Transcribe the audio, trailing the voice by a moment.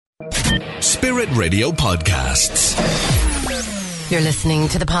Spirit Radio podcasts. You're listening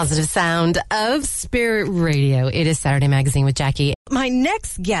to the positive sound of Spirit Radio. It is Saturday Magazine with Jackie. My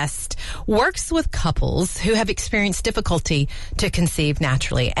next guest works with couples who have experienced difficulty to conceive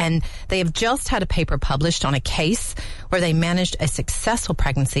naturally, and they have just had a paper published on a case where they managed a successful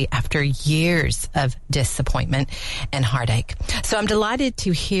pregnancy after years of disappointment and heartache. So I'm delighted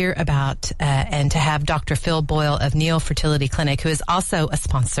to hear about and to have Dr. Phil Boyle of Neofertility Clinic, who is also a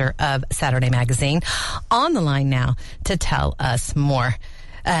sponsor of Saturday Magazine, on the line now to tell us more.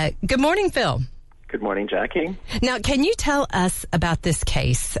 Good morning, Phil. Good morning, Jackie. Now, can you tell us about this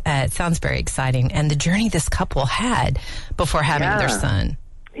case? It sounds very exciting, and the journey this couple had before having their son.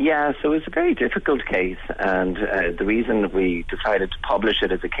 Yeah, so it was a very difficult case, and the reason we decided to publish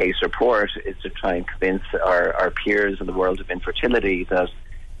it as a case report is to try and convince our peers in the world of infertility that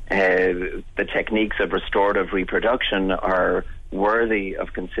the techniques of restorative reproduction are worthy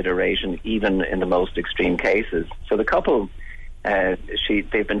of consideration, even in the most extreme cases. So the couple,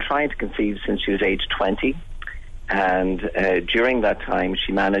 they've been trying to conceive since she was age 20, and during that time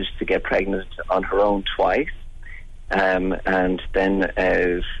she managed to get pregnant on her own twice, and then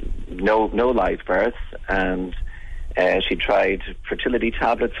no live births, and she tried fertility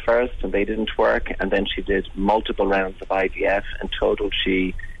tablets first and they didn't work, and then she did multiple rounds of IVF. In total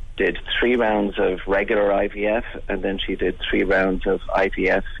she did 3 rounds of regular IVF, and then she did 3 rounds of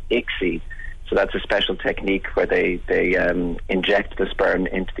IVF ICSI. So that's a special technique where they inject the sperm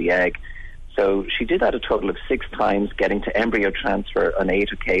into the egg. So she did that a total of 6 times, getting to embryo transfer on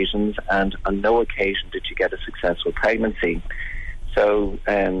 8 occasions, and on no occasion did she get a successful pregnancy. So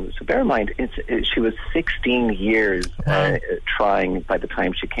bear in mind, she was 16 years trying by the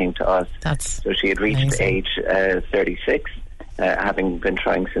time she came to us. So she had reached amazing. age 36, having been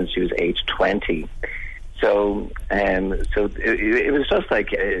trying since she was age 20. So it was just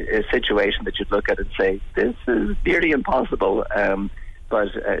like a situation that you'd look at and say, this is nearly impossible.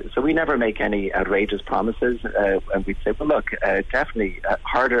 So we never make any outrageous promises. And we'd say, well, look, definitely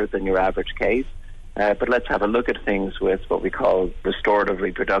harder than your average case. But let's have a look at things with what we call restorative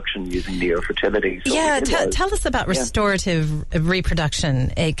reproduction using neofertility. So tell us about restorative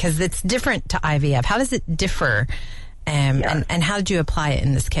reproduction, because it's different to IVF. How does it differ? And how did you apply it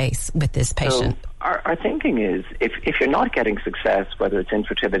in this case with this patient? So our thinking is, if you're not getting success, whether it's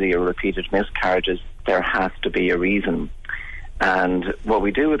infertility or repeated miscarriages, there has to be a reason. And what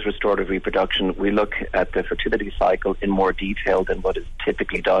we do with restorative reproduction, we look at the fertility cycle in more detail than what is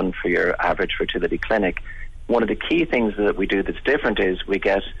typically done for your average fertility clinic. One of the key things that we do that's different is we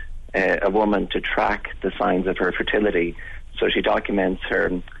get a woman to track the signs of her fertility. So she documents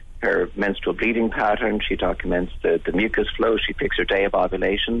her menstrual bleeding pattern, she documents the mucus flow, she picks her day of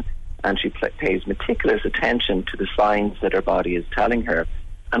ovulation, and she pays meticulous attention to the signs that her body is telling her.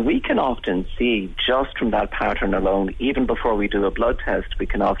 And we can often see, just from that pattern alone, even before we do a blood test, we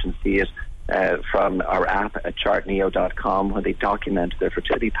can often see it from our app at chartneo.com when they document their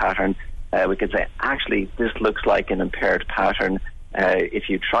fertility pattern. We can say, actually, this looks like an impaired pattern. If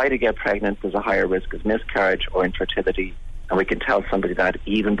you try to get pregnant, there's a higher risk of miscarriage or infertility, and we can tell somebody that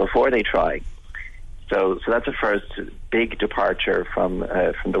even before they try. So that's a first big departure from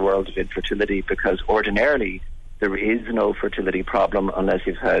the world of infertility, because ordinarily there is no fertility problem unless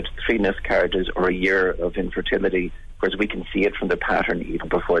you've had 3 miscarriages or a year of infertility, whereas we can see it from the pattern even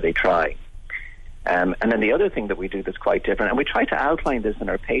before they try. And then the other thing that we do that's quite different, and we try to outline this in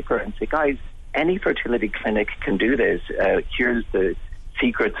our paper and say, guys, any fertility clinic can do this. Here's the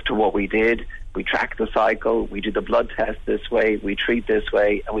secrets to what we did. We track the cycle, we do the blood test this way, we treat this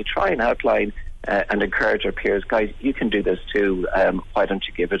way, and we try and outline and encourage our peers, guys, you can do this too. Why don't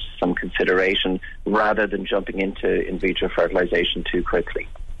you give it some consideration rather than jumping into in vitro fertilization too quickly?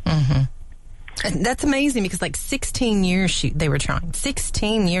 Mm-hmm. And that's amazing, because 16 years they were trying.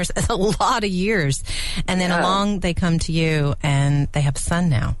 16 years is a lot of years. And then along they come to you and they have a son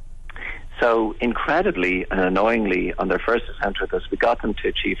now. So incredibly and annoyingly, on their first attempt with us, we got them to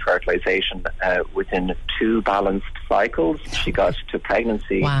achieve fertilization within 2 balanced cycles. She got to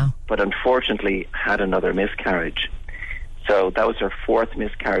pregnancy, but unfortunately had another miscarriage. So that was her 4th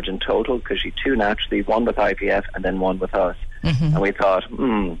miscarriage in total, because she 2 naturally, 1 with IVF and then 1 with us. Mm-hmm. And we thought,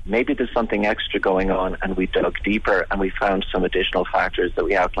 maybe there's something extra going on, and we dug deeper and we found some additional factors that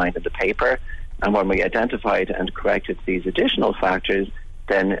we outlined in the paper. And when we identified and corrected these additional factors,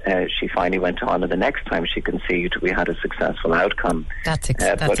 then she finally went on, and the next time she conceived, we had a successful outcome. That's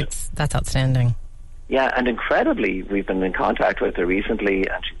outstanding. Yeah, and incredibly, we've been in contact with her recently,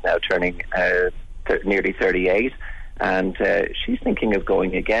 and she's now turning nearly 38, and she's thinking of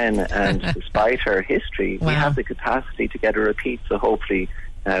going again. And despite her history, we have the capacity to get a repeat. So hopefully,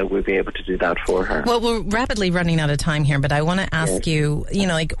 we'll be able to do that for her. Well, we're rapidly running out of time here, but I want to ask you,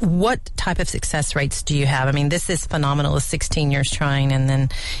 like, what type of success rates do you have? I mean, this is phenomenal, 16 years trying and then,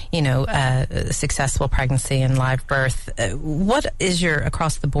 successful pregnancy and live birth. What is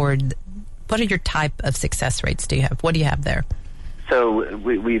across the board, what are your type of success rates do you have? What do you have there? So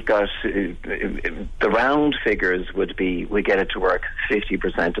we've got, the round figures would be, we get it to work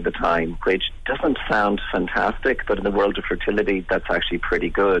 50% of the time, which doesn't sound fantastic, but in the world of fertility, that's actually pretty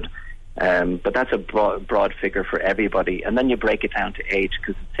good. But that's a broad figure for everybody. And then you break it down to age,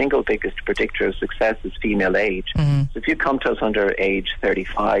 because the single biggest predictor of success is female age. Mm-hmm. So if you come to us under age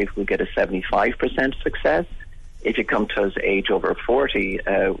 35, we'll get a 75% success. If you come to us age over 40,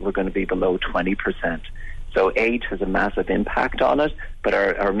 we're going to be below 20%. So age has a massive impact on it, but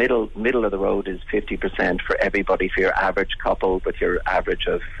our middle of the road is 50% for everybody, for your average couple with your average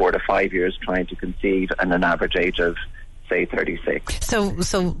of 4 to 5 years trying to conceive and an average age of, say, 36.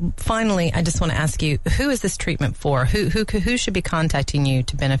 So finally, I just want to ask you, who is this treatment for? Who should be contacting you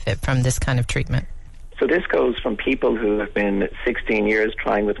to benefit from this kind of treatment? So this goes from people who have been 16 years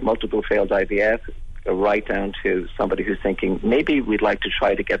trying with multiple failed IVF, right down to somebody who's thinking maybe we'd like to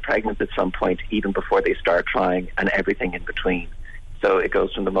try to get pregnant at some point even before they start trying, and everything in between. So it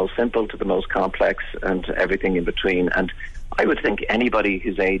goes from the most simple to the most complex and everything in between. And I would think anybody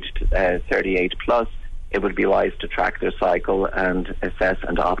who's aged 38 plus, it would be wise to track their cycle and assess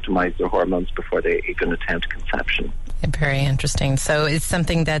and optimize their hormones before they even attempt conception. Very interesting. So it's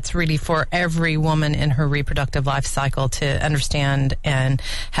something that's really for every woman in her reproductive life cycle to understand and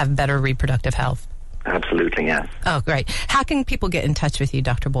have better reproductive health. Absolutely, yes. Oh, great. How can people get in touch with you,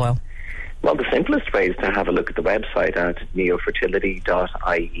 Dr. Boyle? Well, the simplest way is to have a look at the website at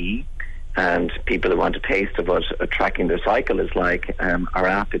neofertility.ie. And people who want a taste of what tracking their cycle is like, our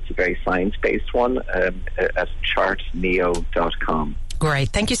app, it's a very science-based one, at chartneo.com. Great.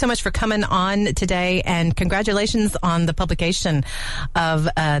 Thank you so much for coming on today, and congratulations on the publication of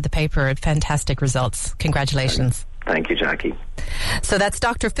the paper. Fantastic results. Congratulations. Thank you, Jackie. So that's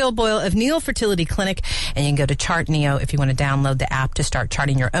Dr. Phil Boyle of Neofertility Clinic, and you can go to Chart Neo if you want to download the app to start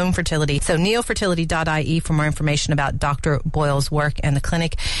charting your own fertility. So neofertility.ie for more information about Dr. Boyle's work and the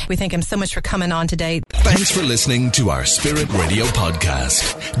clinic. We thank him so much for coming on today. Thanks for listening to our Spirit Radio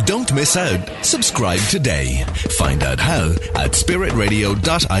podcast. Don't miss out. Subscribe today. Find out how at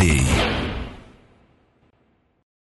spiritradio.ie.